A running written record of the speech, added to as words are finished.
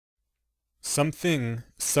Something,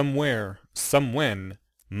 somewhere, somewhen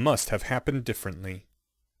must have happened differently.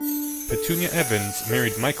 Petunia Evans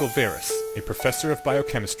married Michael Verus, a professor of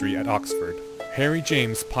biochemistry at Oxford. Harry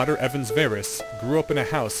James Potter Evans Verus grew up in a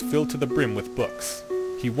house filled to the brim with books.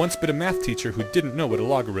 He once been a math teacher who didn't know what a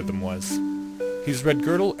logarithm was. He's read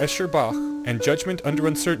Gödel, Escher, Bach, and Judgment Under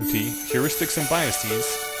Uncertainty, Heuristics and Biases,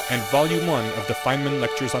 and Volume 1 of the Feynman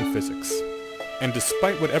Lectures on Physics. And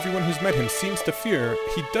despite what everyone who's met him seems to fear,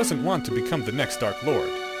 he doesn't want to become the next Dark Lord.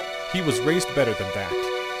 He was raised better than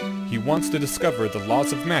that. He wants to discover the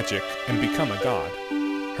laws of magic and become a god.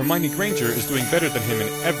 Hermione Granger is doing better than him in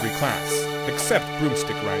every class, except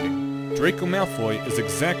broomstick riding. Draco Malfoy is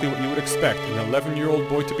exactly what you would expect an 11-year-old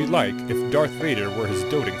boy to be like if Darth Vader were his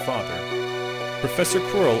doting father. Professor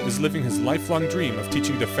Quirrell is living his lifelong dream of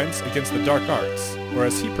teaching defense against the dark arts, or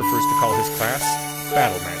as he prefers to call his class,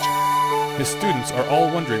 battle magic. His students are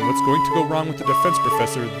all wondering what's going to go wrong with the defense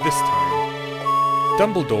professor this time.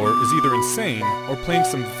 Dumbledore is either insane or playing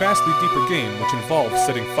some vastly deeper game which involves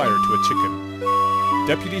setting fire to a chicken.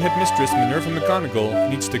 Deputy Headmistress Minerva McGonagall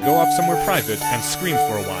needs to go off somewhere private and scream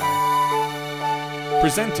for a while.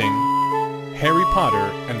 Presenting Harry Potter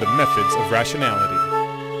and the Methods of Rationality.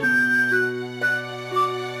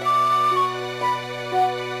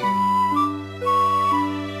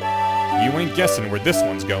 You ain't guessing where this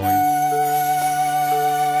one's going.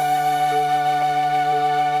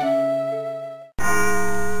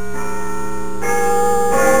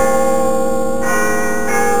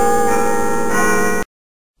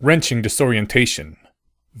 Wrenching disorientation.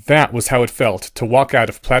 That was how it felt to walk out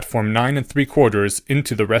of platform 9 3/4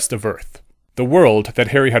 into the rest of Earth. The world that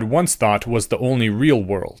Harry had once thought was the only real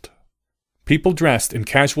world. People dressed in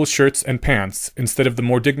casual shirts and pants instead of the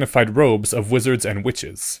more dignified robes of wizards and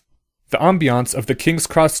witches. The ambiance of the King's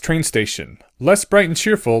Cross train station, less bright and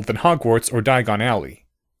cheerful than Hogwarts or Diagon Alley.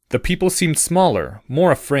 The people seemed smaller,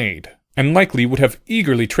 more afraid, and likely would have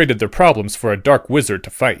eagerly traded their problems for a dark wizard to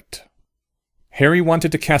fight. Harry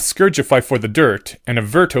wanted to cast Scourgify for the dirt, and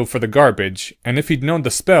Averto for the garbage, and if he'd known the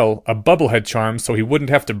spell, a Bubblehead charm so he wouldn't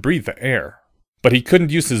have to breathe the air. But he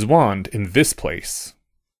couldn't use his wand in this place.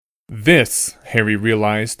 This, Harry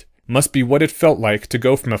realized, must be what it felt like to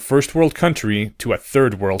go from a first world country to a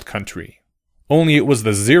third world country. Only it was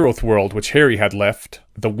the 0th world which Harry had left,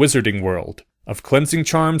 the wizarding world, of cleansing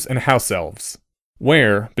charms and house elves,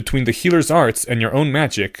 where, between the healer's arts and your own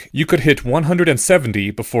magic, you could hit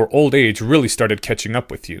 170 before old age really started catching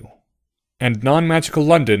up with you. And non-magical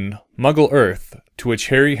London, Muggle Earth, to which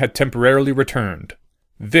Harry had temporarily returned.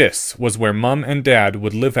 This was where Mum and Dad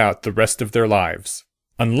would live out the rest of their lives.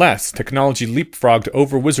 Unless technology leapfrogged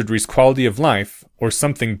over wizardry's quality of life, or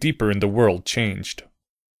something deeper in the world changed.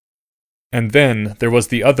 And then there was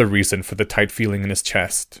the other reason for the tight feeling in his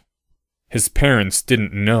chest. His parents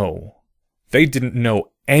didn't know. They didn't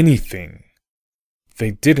know anything.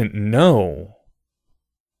 They didn't know.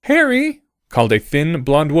 "Harry!" called a thin,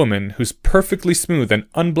 blonde woman whose perfectly smooth and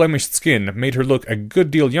unblemished skin made her look a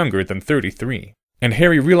good deal younger than 33. And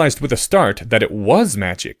Harry realized with a start that it was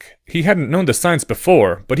magic. He hadn't known the signs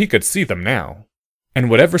before, but he could see them now. And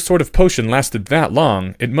whatever sort of potion lasted that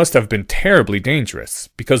long, it must have been terribly dangerous,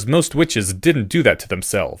 because most witches didn't do that to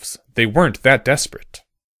themselves. They weren't that desperate.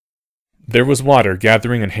 There was water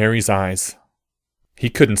gathering in Harry's eyes. He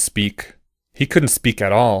couldn't speak. He couldn't speak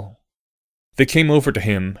at all. They came over to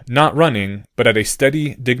him, not running, but at a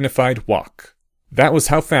steady, dignified walk. That was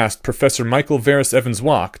how fast Professor Michael Verus Evans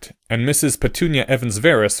walked, and Mrs. Petunia Evans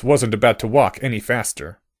Verus wasn't about to walk any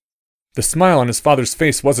faster. The smile on his father's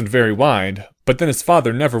face wasn't very wide, but then his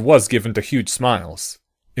father never was given to huge smiles.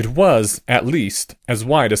 It was, at least, as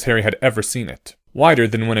wide as Harry had ever seen it. Wider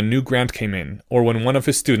than when a new grant came in, or when one of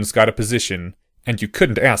his students got a position, and you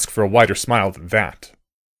couldn't ask for a wider smile than that.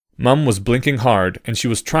 Mum was blinking hard, and she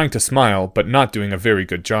was trying to smile, but not doing a very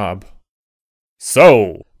good job.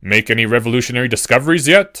 "So, make any revolutionary discoveries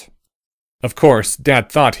yet?" Of course, Dad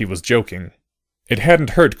thought he was joking. It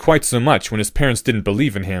hadn't hurt quite so much when his parents didn't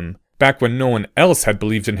believe in him, back when no one else had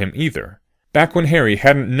believed in him either. Back when Harry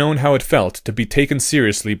hadn't known how it felt to be taken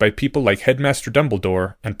seriously by people like Headmaster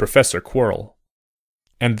Dumbledore and Professor Quirrell.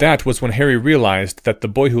 And that was when Harry realized that the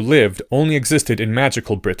boy who lived only existed in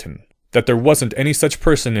magical Britain, that there wasn't any such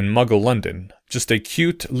person in Muggle London, just a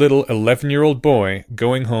cute little 11-year-old boy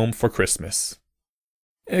going home for Christmas.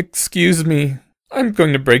 "Excuse me, I'm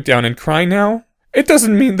going to break down and cry now. It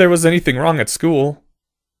doesn't mean there was anything wrong at school."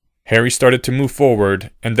 Harry started to move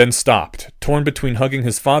forward, and then stopped, torn between hugging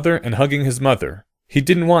his father and hugging his mother. He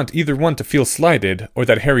didn't want either one to feel slighted, or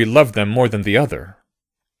that Harry loved them more than the other.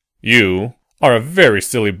 "You are a very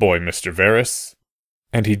silly boy, Mr. Verus."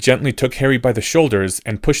 And he gently took Harry by the shoulders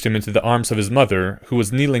and pushed him into the arms of his mother, who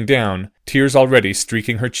was kneeling down, tears already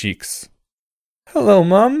streaking her cheeks. "Hello,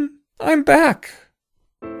 Mum. I'm back."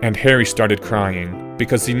 And Harry started crying,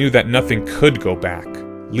 because he knew that nothing could go back,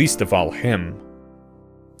 least of all him.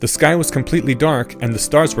 The sky was completely dark and the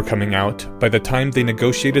stars were coming out by the time they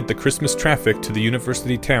negotiated the Christmas traffic to the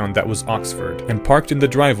university town that was Oxford, and parked in the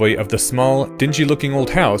driveway of the small, dingy-looking old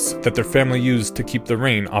house that their family used to keep the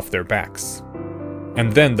rain off their backs.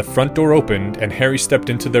 And then the front door opened and Harry stepped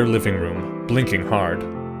into their living room, blinking hard.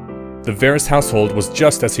 The Varys household was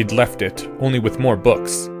just as he'd left it, only with more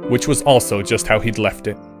books, which was also just how he'd left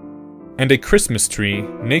it. And a Christmas tree,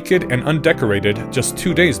 naked and undecorated just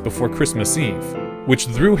 2 days before Christmas Eve, which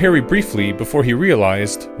threw Harry briefly before he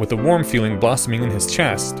realized, with a warm feeling blossoming in his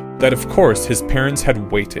chest, that of course his parents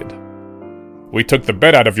had waited. "We took the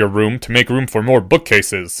bed out of your room to make room for more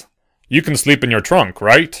bookcases. You can sleep in your trunk,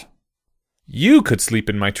 right?" "You could sleep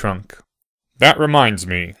in my trunk." "That reminds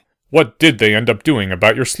me. What did they end up doing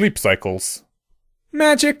about your sleep cycles?"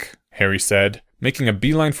 "Magic," Harry said, making a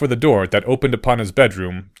beeline for the door that opened upon his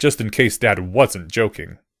bedroom, just in case Dad wasn't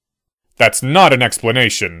joking. "That's not an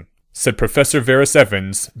explanation," said Professor Varys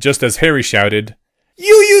Evans, just as Harry shouted,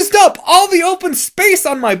 "You used up all the open space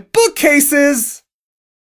on my bookcases!"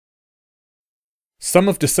 Some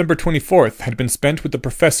of December 24th had been spent with the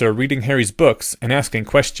professor reading Harry's books and asking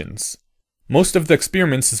questions. Most of the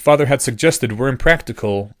experiments his father had suggested were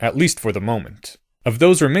impractical, at least for the moment. Of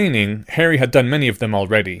those remaining, Harry had done many of them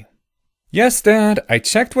already. "Yes, Dad, I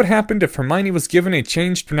checked what happened if Hermione was given a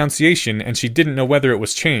changed pronunciation and she didn't know whether it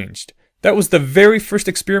was changed. That was the very first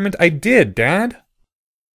experiment I did, Dad."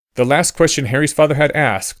 The last question Harry's father had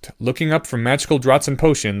asked, looking up from magical draughts and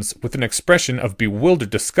potions with an expression of bewildered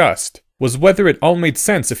disgust, was whether it all made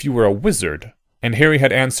sense if you were a wizard, and Harry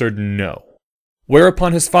had answered no.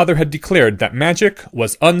 Whereupon his father had declared that magic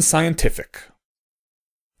was unscientific.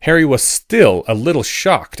 Harry was still a little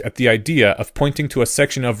shocked at the idea of pointing to a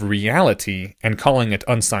section of reality and calling it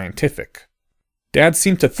unscientific. Dad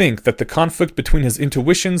seemed to think that the conflict between his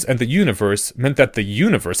intuitions and the universe meant that the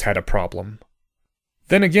universe had a problem.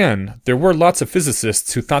 Then again, there were lots of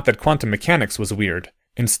physicists who thought that quantum mechanics was weird,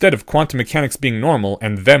 instead of quantum mechanics being normal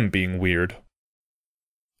and them being weird.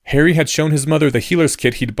 Harry had shown his mother the healer's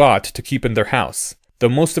kit he'd bought to keep in their house, though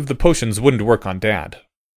most of the potions wouldn't work on Dad.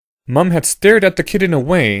 Mum had stared at the kit in a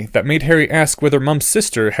way that made Harry ask whether Mum's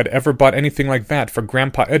sister had ever bought anything like that for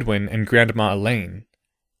Grandpa Edwin and Grandma Elaine.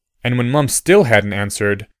 And when Mum still hadn't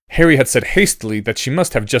answered, Harry had said hastily that she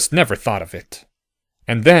must have just never thought of it.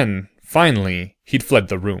 And then, finally, he'd fled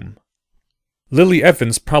the room. Lily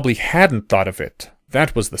Evans probably hadn't thought of it.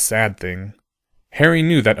 That was the sad thing. Harry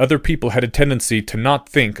knew that other people had a tendency to not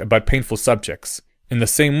think about painful subjects, in the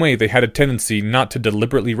same way they had a tendency not to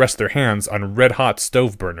deliberately rest their hands on red-hot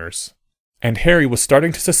stove burners. And Harry was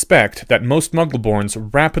starting to suspect that most Muggleborns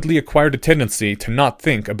rapidly acquired a tendency to not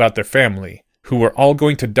think about their family, who were all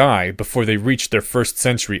going to die before they reached their first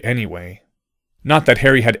century anyway. Not that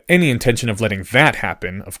Harry had any intention of letting that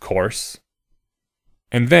happen, of course.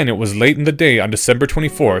 And then it was late in the day on December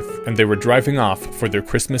 24th, and they were driving off for their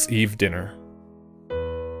Christmas Eve dinner.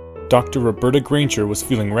 Dr. Roberta Granger was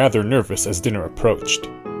feeling rather nervous as dinner approached.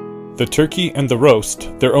 The turkey and the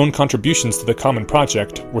roast, their own contributions to the common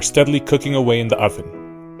project, were steadily cooking away in the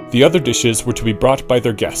oven. The other dishes were to be brought by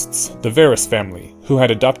their guests, the Varys family, who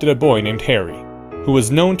had adopted a boy named Harry, who was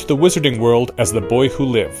known to the wizarding world as the boy who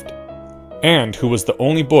lived, and who was the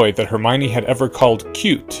only boy that Hermione had ever called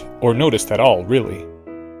cute, or noticed at all, really.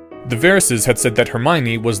 The Varyses had said that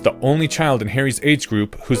Hermione was the only child in Harry's age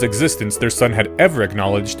group whose existence their son had ever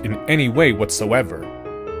acknowledged in any way whatsoever.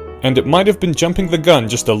 And it might have been jumping the gun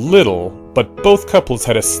just a little, but both couples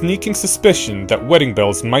had a sneaking suspicion that wedding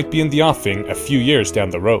bells might be in the offing a few years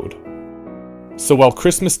down the road. So while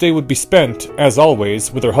Christmas Day would be spent, as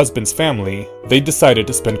always, with her husband's family, they decided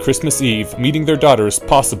to spend Christmas Eve meeting their daughter's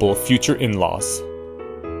possible future in-laws.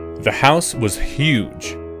 The house was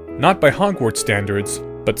huge. Not by Hogwarts standards,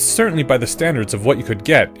 but certainly by the standards of what you could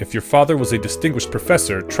get if your father was a distinguished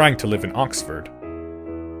professor trying to live in Oxford.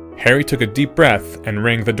 Harry took a deep breath and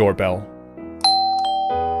rang the doorbell.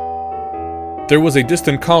 There was a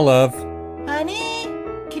distant call of, "Honey,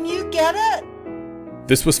 can you get it?"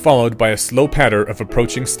 This was followed by a slow patter of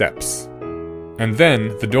approaching steps. And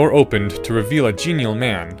then the door opened to reveal a genial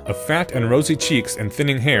man of fat and rosy cheeks and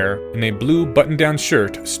thinning hair in a blue button-down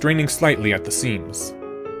shirt straining slightly at the seams.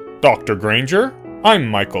 "Dr. Granger? I'm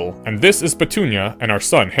Michael, and this is Petunia and our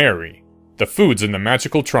son Harry. The food's in the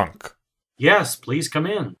magical trunk." "Yes, please come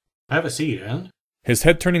in. Have a seat, and..." His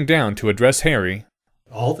head turning down to address Harry.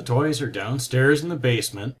 "All the toys are downstairs in the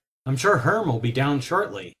basement. I'm sure Herm will be down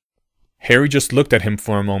shortly. Harry just looked at him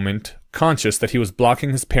for a moment, conscious that he was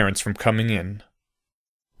blocking his parents from coming in.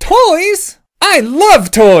 Toys? I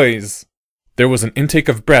love toys! There was an intake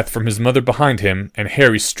of breath from his mother behind him, and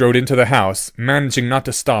Harry strode into the house, managing not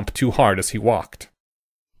to stomp too hard as he walked.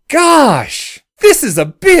 Gosh! This is a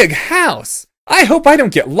big house! I hope I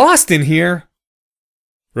don't get lost in here!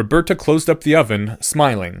 Roberta closed up the oven,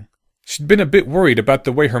 smiling. She'd been a bit worried about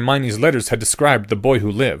the way Hermione's letters had described the boy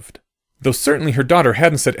who lived. Though certainly her daughter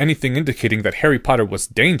hadn't said anything indicating that Harry Potter was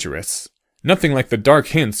dangerous. Nothing like the dark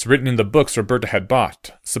hints written in the books Roberta had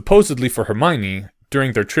bought, supposedly for Hermione,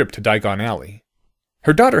 during their trip to Diagon Alley.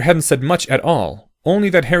 Her daughter hadn't said much at all, only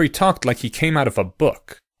that Harry talked like he came out of a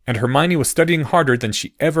book, and Hermione was studying harder than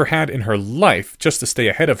she ever had in her life just to stay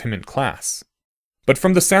ahead of him in class. But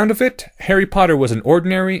from the sound of it, Harry Potter was an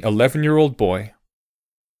ordinary 11-year-old boy.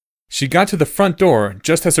 She got to the front door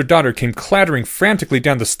just as her daughter came clattering frantically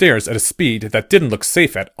down the stairs at a speed that didn't look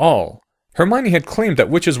safe at all. Hermione had claimed that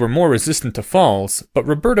witches were more resistant to falls, but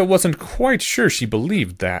Roberta wasn't quite sure she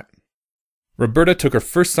believed that. Roberta took her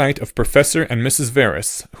first sight of Professor and Mrs.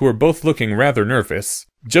 Verus, who were both looking rather nervous,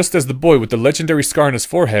 just as the boy with the legendary scar on his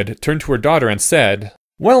forehead turned to her daughter and said,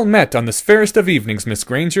 "Well met on this fairest of evenings, Miss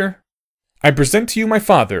Granger. I present to you my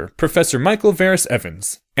father, Professor Michael Verus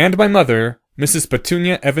Evans, and my mother, Mrs.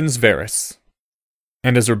 Petunia Evans Verus."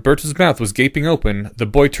 And as Roberta's mouth was gaping open, the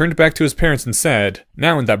boy turned back to his parents and said,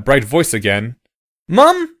 now in that bright voice again,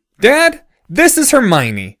 "Mom, Dad, this is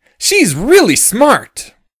Hermione. She's really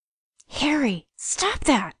smart." Harry, stop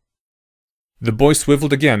that! The boy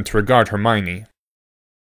swiveled again to regard Hermione.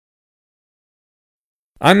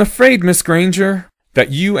 "I'm afraid, Miss Granger,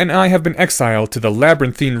 that you and I have been exiled to the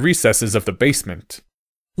labyrinthine recesses of the basement.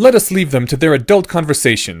 Let us leave them to their adult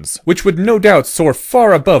conversations, which would no doubt soar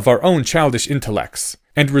far above our own childish intellects,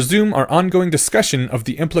 and resume our ongoing discussion of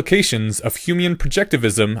the implications of Humean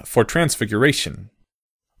projectivism for transfiguration."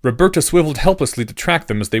 Roberta swiveled helplessly to track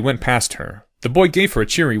them as they went past her. The boy gave her a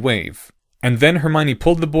cheery wave, and then Hermione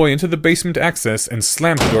pulled the boy into the basement access and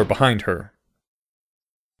slammed the door behind her.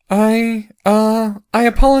 I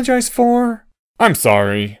apologize for... "I'm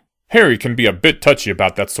sorry. Harry can be a bit touchy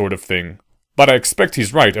about that sort of thing, but I expect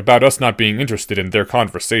he's right about us not being interested in their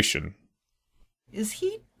conversation." Is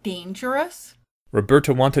he dangerous?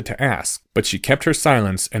 Roberta wanted to ask, but she kept her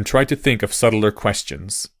silence and tried to think of subtler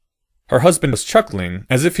questions. Her husband was chuckling,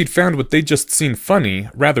 as if he'd found what they'd just seen funny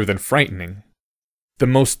rather than frightening. The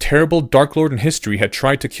most terrible Dark Lord in history had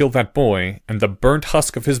tried to kill that boy, and the burnt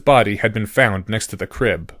husk of his body had been found next to the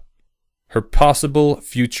crib. Her possible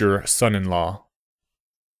future son-in-law.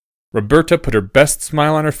 Roberta put her best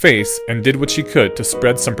smile on her face and did what she could to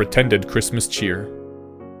spread some pretended Christmas cheer.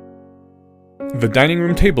 The dining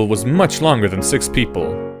room table was much longer than 6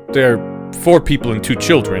 people. 4 people and 2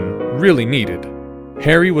 children really needed.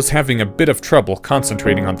 Harry was having a bit of trouble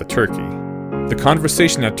concentrating on the turkey. The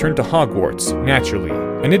conversation had turned to Hogwarts, naturally,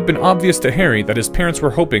 and it'd been obvious to Harry that his parents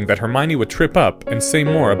were hoping that Hermione would trip up and say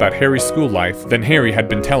more about Harry's school life than Harry had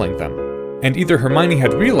been telling them. And either Hermione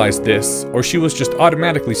had realized this, or she was just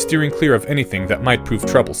automatically steering clear of anything that might prove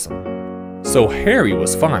troublesome. So Harry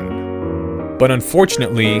was fine. But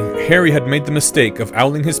unfortunately, Harry had made the mistake of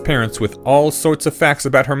owling his parents with all sorts of facts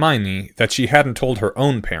about Hermione that she hadn't told her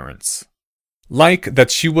own parents. Like that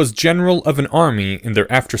she was general of an army in their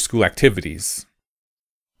after-school activities.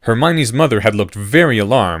 Hermione's mother had looked very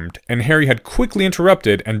alarmed, and Harry had quickly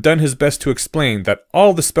interrupted and done his best to explain that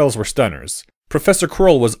all the spells were stunners. Professor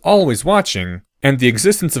Quirrell was always watching, and the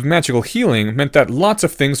existence of magical healing meant that lots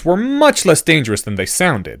of things were much less dangerous than they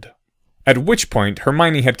sounded. At which point,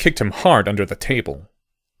 Hermione had kicked him hard under the table.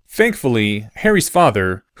 Thankfully, Harry's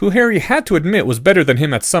father, who Harry had to admit was better than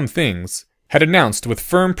him at some things, had announced with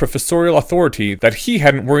firm professorial authority that he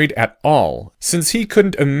hadn't worried at all, since he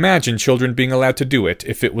couldn't imagine children being allowed to do it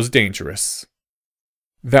if it was dangerous.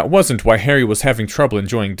 That wasn't why Harry was having trouble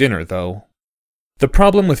enjoying dinner, though. The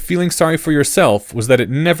problem with feeling sorry for yourself was that it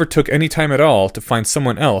never took any time at all to find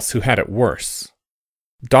someone else who had it worse.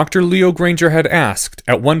 Dr. Leo Granger had asked,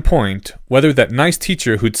 at one point, whether that nice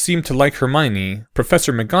teacher who'd seemed to like Hermione,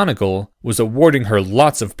 Professor McGonagall, was awarding her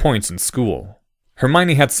lots of points in school.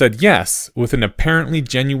 Hermione had said yes, with an apparently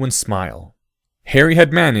genuine smile. Harry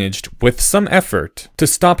had managed, with some effort, to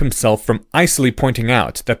stop himself from icily pointing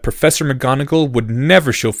out that Professor McGonagall would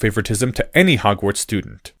never show favoritism to any Hogwarts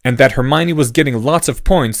student, and that Hermione was getting lots of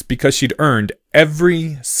points because she'd earned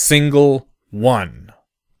every single one.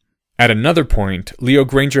 At another point, Leo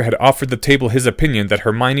Granger had offered the table his opinion that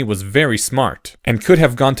Hermione was very smart, and could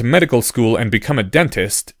have gone to medical school and become a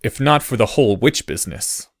dentist, if not for the whole witch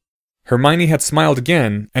business. Hermione had smiled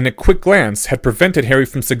again, and a quick glance had prevented Harry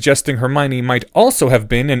from suggesting Hermione might also have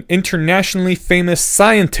been an internationally famous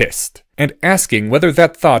scientist, and asking whether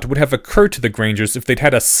that thought would have occurred to the Grangers if they'd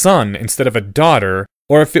had a son instead of a daughter,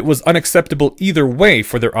 or if it was unacceptable either way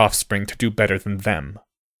for their offspring to do better than them.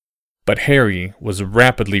 But Harry was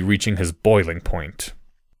rapidly reaching his boiling point,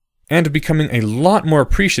 and becoming a lot more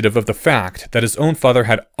appreciative of the fact that his own father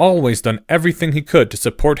had always done everything he could to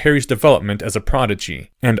support Harry's development as a prodigy,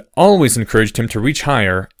 and always encouraged him to reach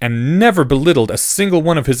higher, and never belittled a single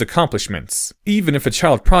one of his accomplishments, even if a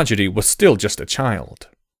child prodigy was still just a child.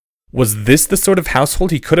 Was this the sort of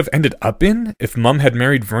household he could have ended up in if Mum had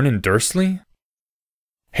married Vernon Dursley?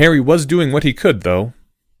 Harry was doing what he could, though.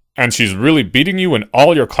 And she's really beating you in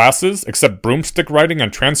all your classes except broomstick riding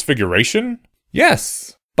and transfiguration?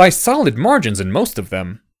 Yes, by solid margins in most of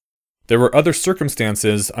them. There were other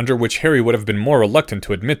circumstances under which Harry would have been more reluctant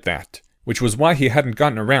to admit that, which was why he hadn't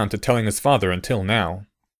gotten around to telling his father until now.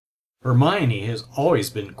 Hermione has always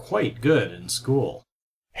been quite good in school.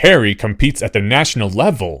 Harry competes at the national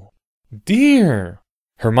level. Dear!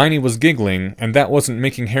 Hermione was giggling, and that wasn't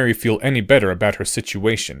making Harry feel any better about her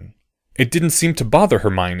situation. It didn't seem to bother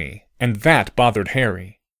Hermione, and that bothered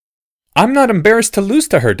Harry. I'm not embarrassed to lose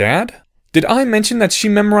to her, Dad. Did I mention that she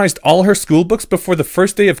memorized all her school books before the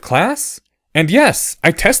first day of class? And yes,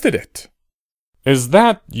 I tested it. Is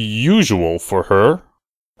that usual for her?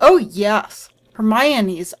 Oh, yes.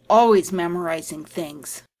 Hermione is always memorizing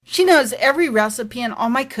things. She knows every recipe in all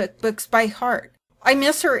my cookbooks by heart. I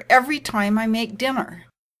miss her every time I make dinner.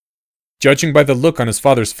 Judging by the look on his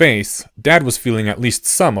father's face, Dad was feeling at least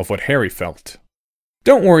some of what Harry felt.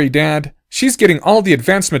 Don't worry, Dad. She's getting all the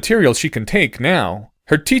advanced material she can take now.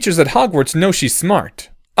 Her teachers at Hogwarts know she's smart.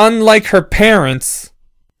 Unlike her parents!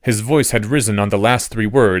 His voice had risen on the last 3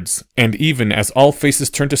 words, and even as all faces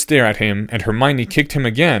turned to stare at him and Hermione kicked him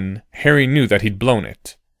again, Harry knew that he'd blown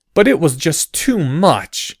it. But it was just too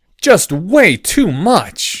much. Just way too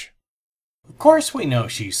much. Of course we know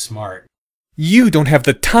she's smart. You don't have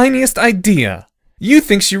the tiniest idea. You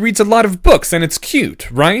think she reads a lot of books and it's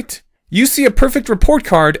cute, right? You see a perfect report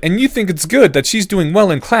card and you think it's good that she's doing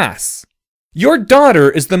well in class. Your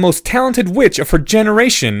daughter is the most talented witch of her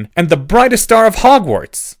generation and the brightest star of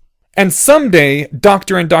Hogwarts. And someday,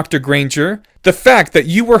 Dr. and Dr. Granger, the fact that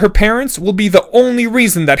you were her parents will be the only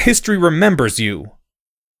reason that history remembers you.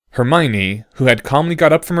 Hermione, who had calmly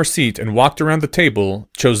got up from her seat and walked around the table,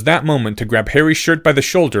 chose that moment to grab Harry's shirt by the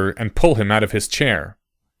shoulder and pull him out of his chair.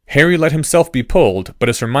 Harry let himself be pulled, but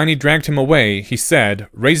as Hermione dragged him away, he said,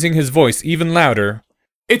 raising his voice even louder,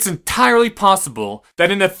 "It's entirely possible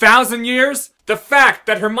that in 1,000 years, the fact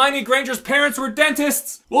that Hermione Granger's parents were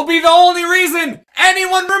dentists will be the only reason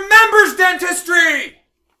anyone remembers dentistry!"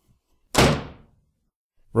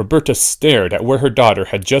 Roberta stared at where her daughter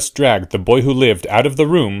had just dragged the boy who lived out of the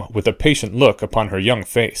room with a patient look upon her young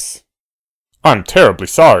face. "I'm terribly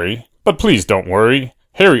sorry, but please don't worry.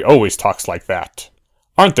 Harry always talks like that.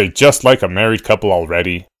 Aren't they just like a married couple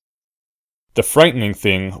already?" The frightening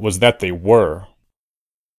thing was that they were.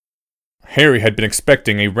 Harry had been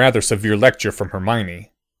expecting a rather severe lecture from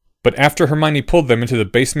Hermione. But after Hermione pulled them into the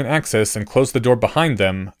basement access and closed the door behind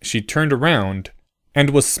them, she turned around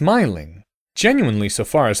and was smiling. Genuinely, so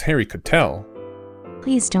far as Harry could tell.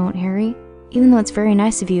 Please don't, Harry. Even though it's very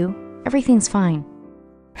nice of you, everything's fine.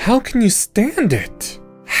 How can you stand it?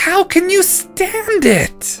 How can you stand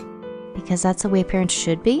it? Because that's the way parents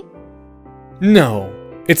should be? No,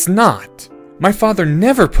 it's not. My father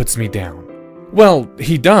never puts me down. Well,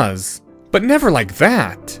 he does, but never like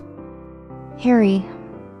that. Harry,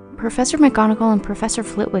 Professor McGonagall and Professor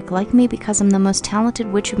Flitwick like me because I'm the most talented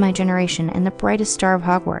witch of my generation and the brightest star of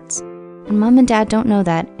Hogwarts. And Mom and Dad don't know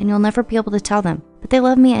that, and you'll never be able to tell them, but they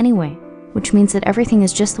love me anyway, which means that everything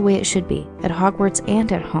is just the way it should be, at Hogwarts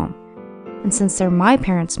and at home. And since they're my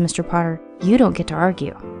parents, Mr. Potter, you don't get to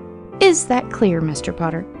argue. Is that clear, Mr.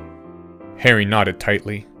 Potter? Harry nodded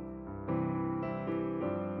tightly.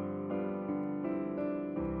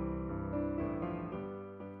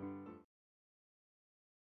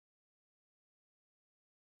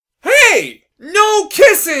 Hey! No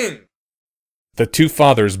kissing! The 2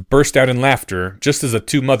 fathers burst out in laughter, just as the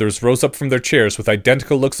 2 mothers rose up from their chairs with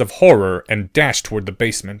identical looks of horror and dashed toward the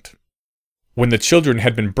basement. When the children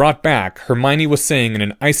had been brought back, Hermione was saying in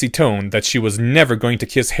an icy tone that she was never going to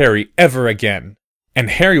kiss Harry ever again. And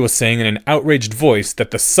Harry was saying in an outraged voice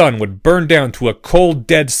that the sun would burn down to a cold,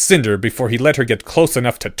 dead cinder before he let her get close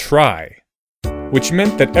enough to try. Which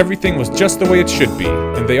meant that everything was just the way it should be,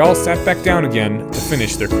 and they all sat back down again to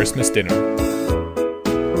finish their Christmas dinner.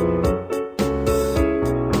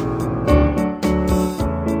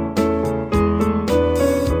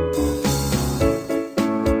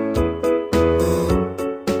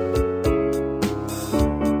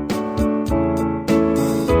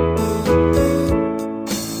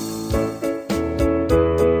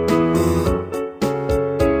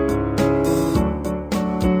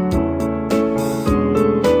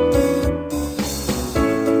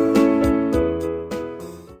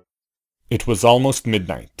 It was almost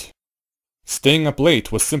midnight. Staying up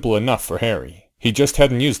late was simple enough for Harry. He just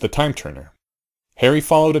hadn't used the time turner. Harry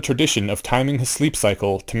followed a tradition of timing his sleep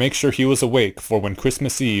cycle to make sure he was awake for when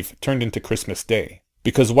Christmas Eve turned into Christmas Day.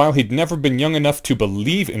 Because while he'd never been young enough to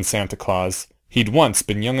believe in Santa Claus, he'd once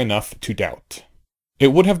been young enough to doubt.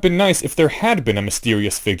 It would have been nice if there had been a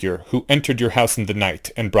mysterious figure who entered your house in the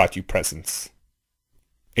night and brought you presents.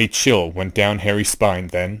 A chill went down Harry's spine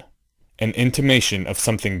then. An intimation of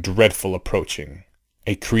something dreadful approaching.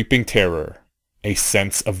 A creeping terror. A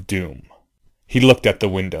sense of doom. He looked at the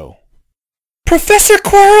window. "Professor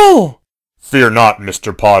Quirrell!" "Fear not,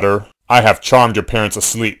 Mr. Potter. I have charmed your parents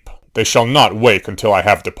asleep. They shall not wake until I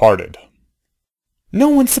have departed." "No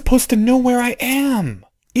one's supposed to know where I am.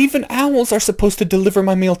 Even owls are supposed to deliver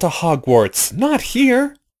my mail to Hogwarts, not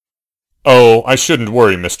here." "Oh, I shouldn't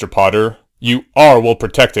worry, Mr. Potter. You are well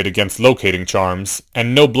protected against locating charms,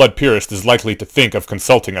 and no blood purist is likely to think of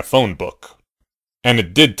consulting a phone book. And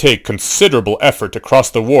it did take considerable effort to cross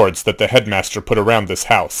the wards that the headmaster put around this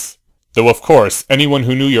house. Though of course, anyone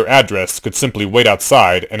who knew your address could simply wait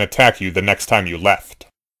outside and attack you the next time you left."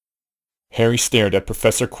 Harry stared at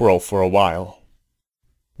Professor Quirrell for a while.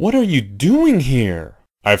 "What are you doing here?"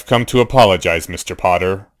 "I've come to apologize, Mr.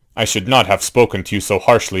 Potter. I should not have spoken to you so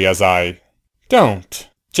harshly as I—" "Don't.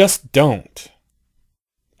 Just don't."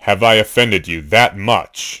 "Have I offended you that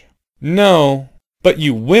much?" "No, but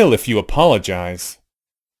you will if you apologize."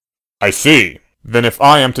 "I see. Then if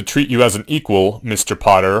I am to treat you as an equal, Mr.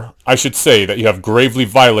 Potter, I should say that you have gravely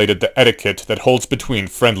violated the etiquette that holds between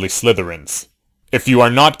friendly Slytherins. If you are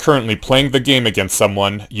not currently playing the game against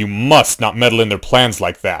someone, you must not meddle in their plans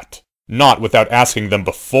like that. Not without asking them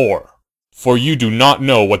before. For you do not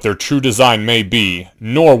know what their true design may be,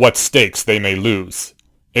 nor what stakes they may lose.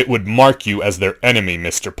 It would mark you as their enemy,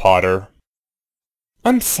 Mr. Potter."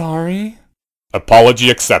 "I'm sorry." "Apology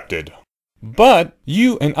accepted." "But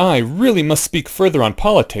you and I really must speak further on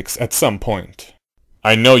politics at some point."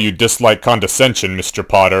 "I know you dislike condescension, Mr.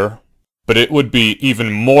 Potter, but it would be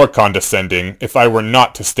even more condescending if I were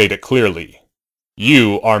not to state it clearly.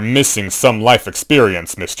 You are missing some life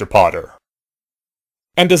experience, Mr. Potter."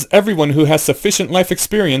 "And does everyone who has sufficient life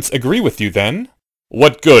experience agree with you then?"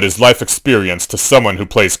 "What good is life experience to someone who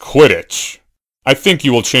plays Quidditch? I think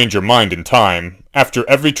you will change your mind in time, after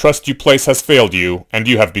every trust you place has failed you, and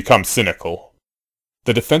you have become cynical."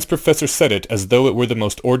 The defense professor said it as though it were the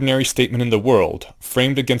most ordinary statement in the world,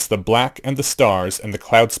 framed against the black and the stars and the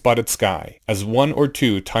cloud-spotted sky, as one or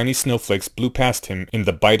two tiny snowflakes blew past him in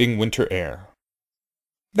the biting winter air.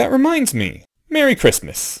 "That reminds me. Merry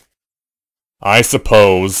Christmas." "I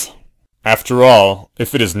suppose. After all,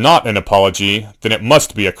 if it is not an apology, then it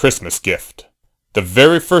must be a Christmas gift. The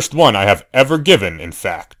very first one I have ever given, in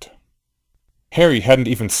fact." Harry hadn't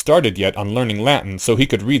even started yet on learning Latin so he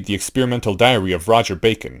could read the experimental diary of Roger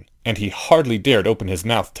Bacon, and he hardly dared open his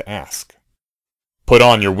mouth to ask. "Put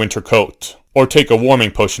on your winter coat, or take a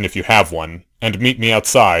warming potion if you have one, and meet me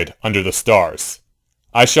outside, under the stars.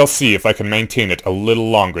 I shall see if I can maintain it a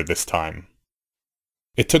little longer this time."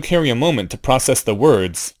 It took Harry a moment to process the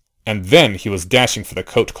words, and then he was dashing for the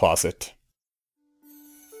coat closet.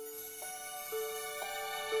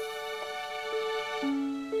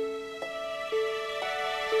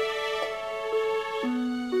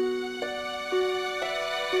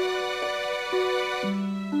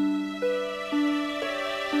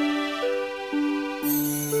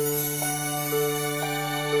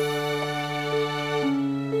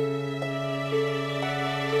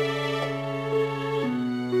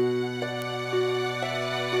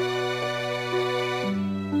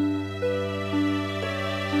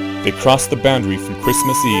 They crossed the boundary from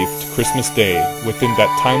Christmas Eve to Christmas Day within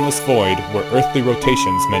that timeless void where earthly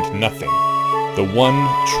rotations meant nothing. The one,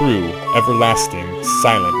 true, everlasting,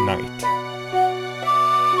 silent night.